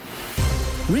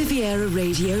Riviera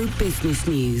Radio Business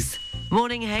News.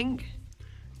 Morning, Henk.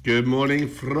 Good morning.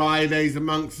 Friday's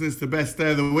amongst us, the best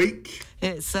day of the week.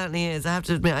 It certainly is. I have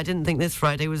to admit, I didn't think this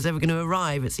Friday was ever going to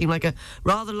arrive. It seemed like a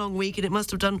rather long week, and it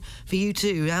must have done for you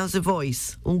too. How's the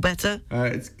voice? All better?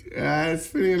 It's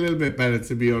feeling a little bit better,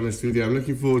 to be honest with you. I'm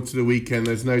looking forward to the weekend.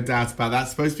 There's no doubt about that.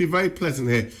 It's supposed to be very pleasant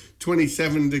here.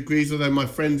 27 degrees, although my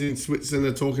friends in Switzerland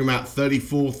are talking about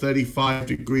 34, 35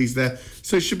 degrees there.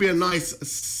 So it should be a nice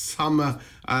summer,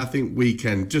 I think,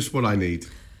 weekend. Just what I need.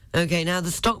 Okay, now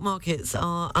the stock markets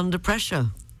are under pressure.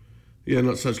 Yeah,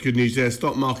 not such good news there.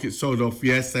 Stock market sold off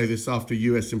yesterday. This after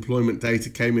US employment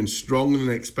data came in stronger than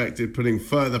expected, putting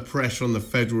further pressure on the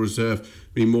Federal Reserve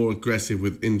being more aggressive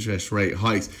with interest rate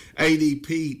hikes.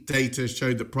 ADP data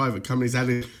showed that private companies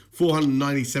added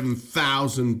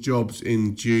 497,000 jobs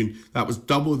in June. That was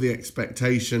double the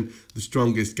expectation, the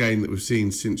strongest gain that we've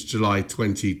seen since July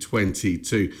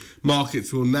 2022.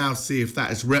 Markets will now see if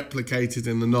that is replicated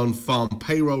in the non-farm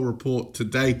payroll report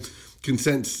today.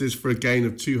 Consensus is for a gain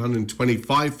of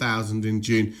 225,000 in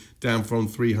June, down from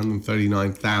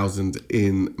 339,000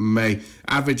 in May.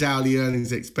 Average hourly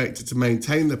earnings expected to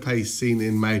maintain the pace seen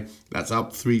in May. That's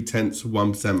up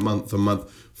 0.3% month on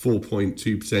month,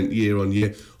 4.2% year on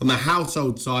year. On the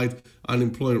household side,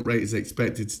 unemployment rate is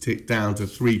expected to tick down to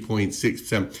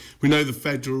 3.6%. We know the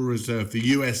Federal Reserve, the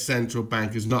US Central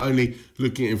Bank, is not only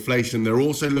looking at inflation, they're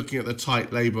also looking at the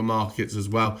tight labour markets as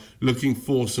well, looking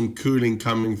for some cooling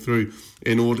coming through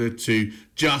in order to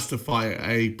justify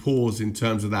a pause in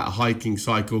terms of that hiking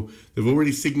cycle. They've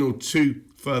already signalled 2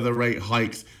 further rate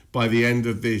hikes by the end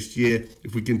of this year.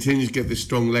 If we continue to get this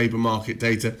strong labour market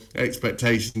data,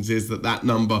 expectations is that that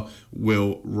number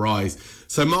will rise.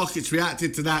 So markets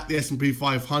reacted to that. The S&P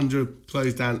 500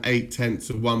 closed down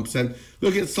 0.8%.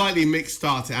 Looking at slightly mixed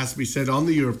start, it has to be said, on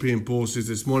the European bourses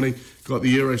this morning. Got the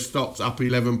Euro stocks up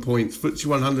 11 points. FTSE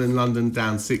 100 in London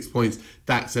down 6 points.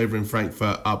 DAX over in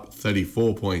Frankfurt up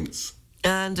 34 points.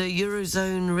 And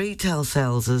Eurozone retail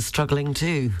sales are struggling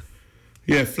too.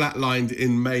 Yeah, flatlined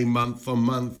in May month on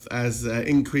month as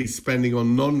increased spending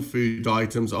on non-food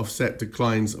items offset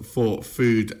declines for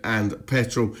food and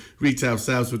petrol. Retail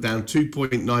sales were down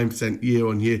 2.9% year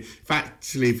on year.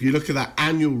 Actually, if you look at that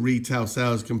annual retail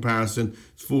sales comparison,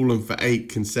 it's fallen for 8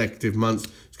 consecutive months.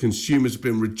 Consumers have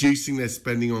been reducing their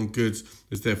spending on goods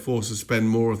as they're forced to spend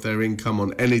more of their income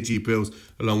on energy bills,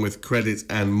 along with credit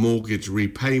and mortgage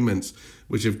repayments,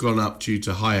 which have gone up due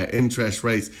to higher interest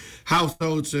rates.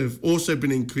 Households have also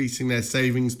been increasing their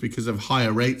savings because of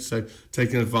higher rates, so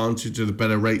taking advantage of the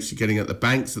better rates you're getting at the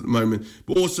banks at the moment,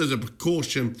 but also as a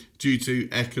precaution due to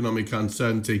economic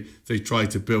uncertainty, they try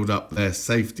to build up their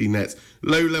safety nets.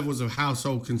 Low levels of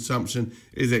household consumption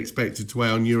is expected to weigh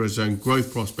on Eurozone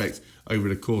growth prospects over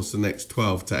the course of the next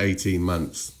 12 to 18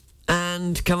 months.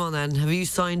 And come on then, have you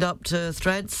signed up to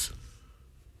Threads?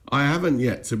 I haven't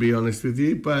yet, to be honest with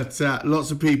you, but lots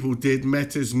of people did.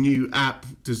 Meta's new app,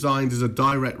 designed as a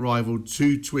direct rival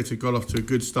to Twitter, got off to a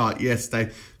good start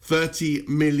yesterday. 30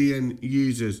 million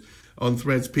users on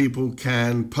Threads. People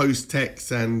can post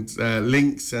texts and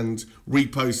links and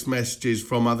repost messages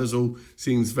from others. All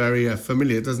seems very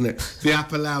familiar, doesn't it? The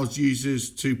app allows users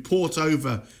to port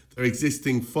over their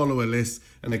existing follower lists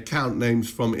and account names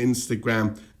from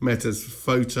Instagram, Meta's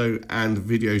photo and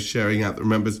video sharing app that,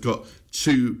 remember, has got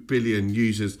 2 billion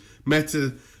users.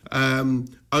 Meta owns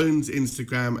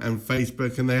Instagram and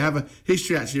Facebook, and they have a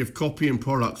history actually of copying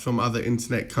products from other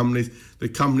internet companies. The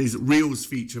company's Reels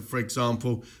feature, for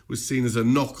example, was seen as a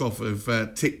knockoff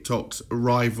of TikTok's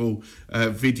rival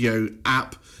video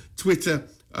app. Twitter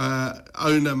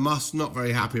owner Musk not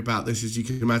very happy about this, as you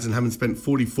can imagine, having spent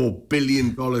 $44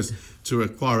 billion to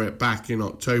acquire it back in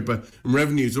October. And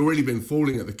revenue's already been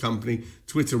falling at the company.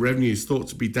 Twitter revenue is thought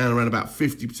to be down around about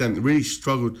 50%. They really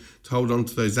struggled to hold on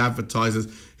to those advertisers.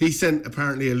 He sent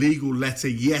apparently a legal letter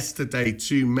yesterday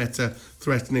to Meta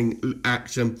threatening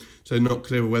action. So not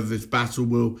clear whether this battle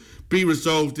will be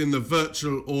resolved in the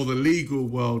virtual or the legal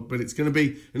world, but it's going to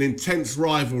be an intense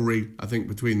rivalry, I think,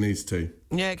 between these two.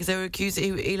 Yeah, because they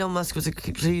were Elon Musk was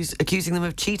accusing them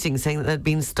of cheating, saying that there'd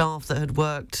been staff that had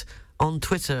worked on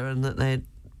Twitter and that they'd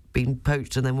been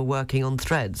poached and then were working on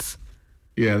Threads.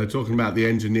 Yeah, they're talking about the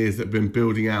engineers that have been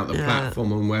building out the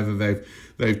platform and whether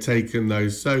they've taken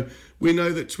those. So we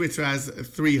know that Twitter has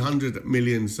 300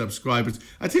 million subscribers.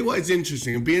 I tell you what, it's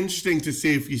interesting. It'd be interesting to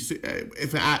see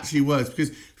if it actually works, because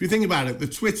if you think about it, the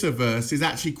Twitterverse is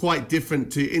actually quite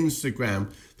different to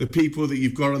Instagram. The people that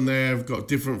you've got on there have got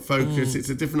different focus. It's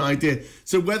a different idea.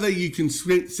 So whether you can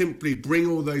simply bring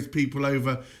all those people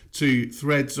over to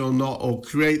Threads or not, or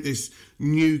create this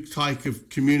new type of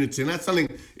community. And that's something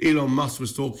Elon Musk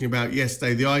was talking about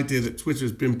yesterday, the idea that Twitter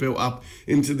has been built up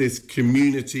into this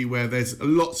community where there's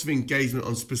lots of engagement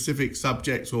on specific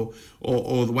subjects or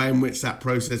the way in which that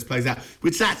process plays out,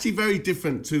 which is actually very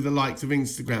different to the likes of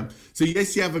Instagram. So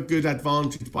yes, you have a good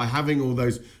advantage by having all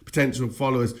those potential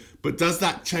followers, but does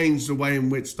that change the way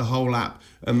in which the whole app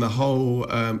and the whole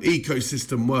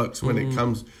ecosystem works when it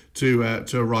comes to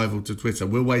a rival to Twitter?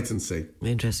 We'll wait and see.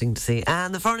 Interesting to see.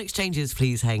 And the foreign exchanges,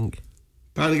 please, Henk.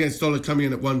 Pound against dollar coming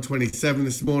in at 127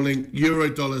 this morning. Euro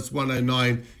dollar's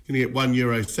 109. Going to get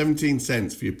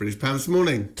 €1.17 for your British pound this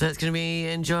morning. So it's going to be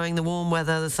enjoying the warm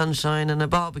weather, the sunshine, and a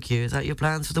barbecue. Is that your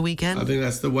plans for the weekend? I think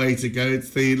that's the way to go.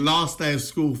 It's the last day of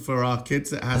school for our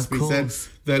kids, it has to be said.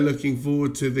 They're looking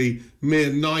forward to the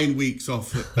mere 9 weeks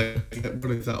off that they get.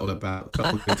 What is that all about?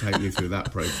 Someone can take me through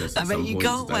that process. I bet you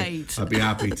can't wait. I'd be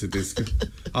happy to discuss.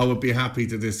 I would be happy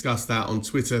to discuss that on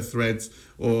Twitter, Threads,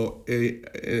 or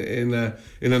in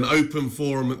an open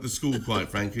forum at the school. Quite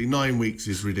frankly, 9 weeks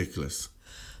is ridiculous.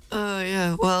 Oh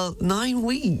yeah, well, 9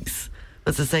 weeks.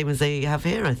 That's the same as they have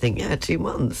here, I think. Yeah, 2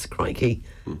 months. Crikey.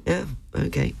 Yeah.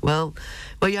 Okay. Well,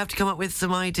 you have to come up with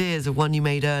some ideas of one you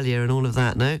made earlier and all of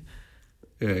that. No.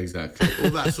 Yeah, exactly.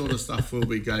 All that sort of stuff will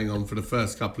be going on for the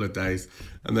first couple of days,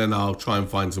 and then I'll try and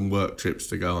find some work trips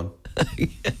to go on.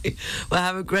 Okay. Well,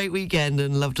 have a great weekend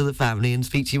and love to the family, and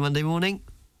speak to you Monday morning.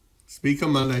 Speak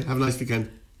on Monday. Have a nice weekend.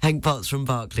 Henk Potts from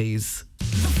Barclays.